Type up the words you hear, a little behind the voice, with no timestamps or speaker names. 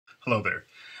Hello there.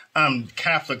 I'm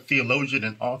Catholic theologian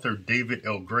and author David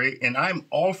L. Gray, and I'm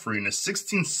offering a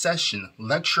 16-session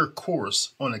lecture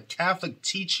course on the Catholic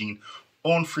teaching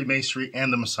on Freemasonry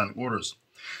and the Masonic orders.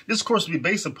 This course will be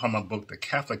based upon my book, The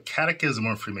Catholic Catechism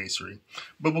on Freemasonry,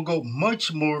 but will go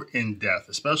much more in depth,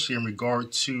 especially in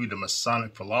regard to the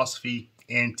Masonic philosophy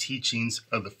and teachings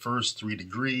of the first 3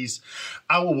 degrees.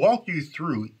 I will walk you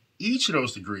through each of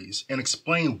those degrees and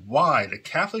explain why the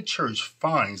Catholic Church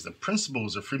finds the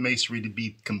principles of Freemasonry to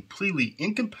be completely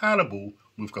incompatible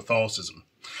with Catholicism.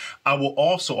 I will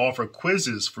also offer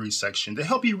quizzes for each section to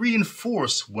help you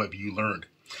reinforce what you learned.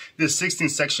 This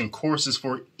 16-section course is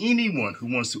for anyone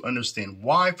who wants to understand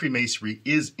why Freemasonry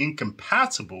is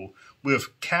incompatible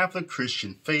with Catholic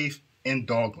Christian faith and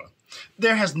dogma.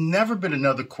 There has never been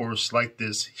another course like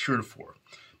this heretofore.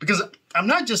 Because I'm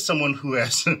not just someone who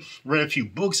has read a few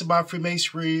books about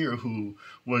Freemasonry or who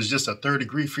was just a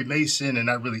third-degree Freemason and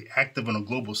not really active on a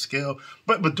global scale,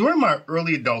 but during my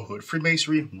early adulthood,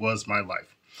 Freemasonry was my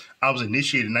life. I was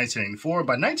initiated in 1994.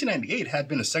 By 1998, had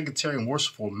been a secretary and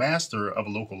worshipful master of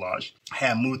a local lodge,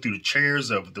 had moved through the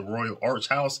chairs of the Royal Arch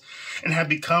House, and had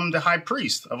become the high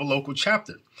priest of a local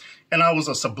chapter. And I was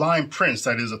a sublime prince,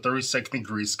 that is a 32nd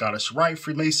degree Scottish Rite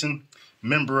Freemason,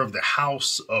 member of the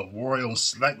House of Royal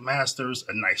Select Masters,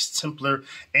 a Knights Templar,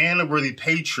 and a worthy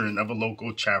patron of a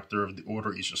local chapter of the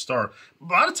Order of Eastern Star.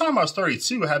 By the time I was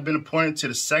 32, I had been appointed to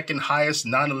the second highest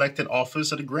non-elected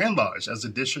office of the Grand Lodge as a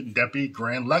District Deputy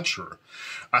Grand Lecturer.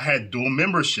 I had dual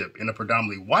membership in the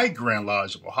predominantly white Grand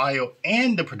Lodge of Ohio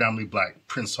and the predominantly black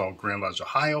Prince Hall Grand Lodge,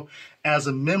 Ohio, as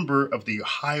a member of the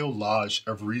Ohio Lodge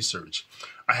of Research.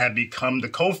 I had become the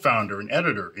co-founder and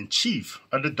editor-in-chief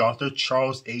of the Dr.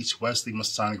 Charles H. Wesley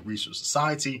Masonic Research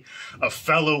Society, a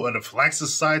fellow of the Flag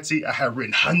Society. I had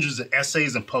written hundreds of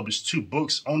essays and published 2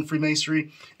 books on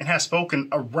Freemasonry and have spoken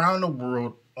around the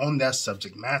world on that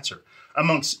subject matter,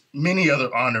 amongst many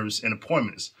other honors and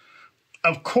appointments.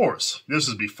 Of course, this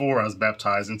was before I was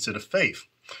baptized into the faith.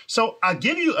 So I'll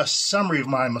give you a summary of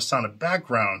my Masonic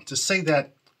background to say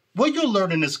that what you'll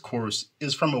learn in this course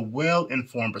is from a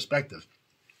well-informed perspective.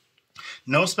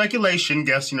 No speculation,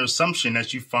 guessing, or assumption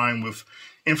as you find with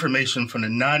information from the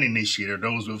non-initiated,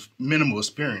 those with minimal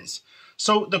experience.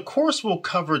 So the course will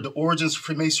cover the origins of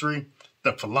Freemasonry,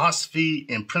 the philosophy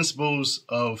and principles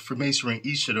of Freemasonry in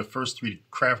each of the first 3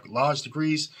 craft lodge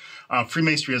degrees,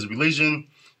 Freemasonry as a religion,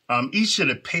 each of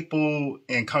the Papal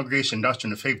and Congregation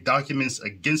Doctrine of Faith documents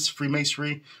against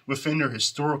Freemasonry within their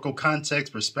historical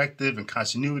context, perspective, and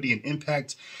continuity and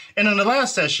impact. And in the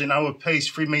last session, I will place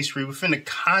Freemasonry within the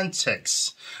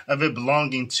context of it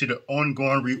belonging to the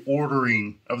ongoing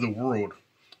reordering of the world,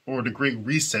 or the Great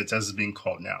Reset as it's being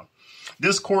called now.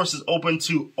 This course is open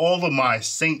to all of my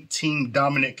St. Team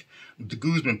Dominic de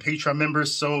Guzman Patreon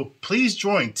members, so please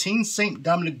join Team St.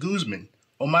 Dominic Guzman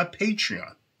on my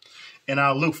Patreon. And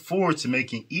I'll look forward to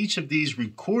making each of these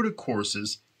recorded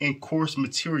courses and course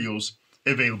materials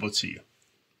available to you.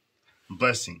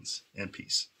 Blessings and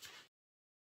peace.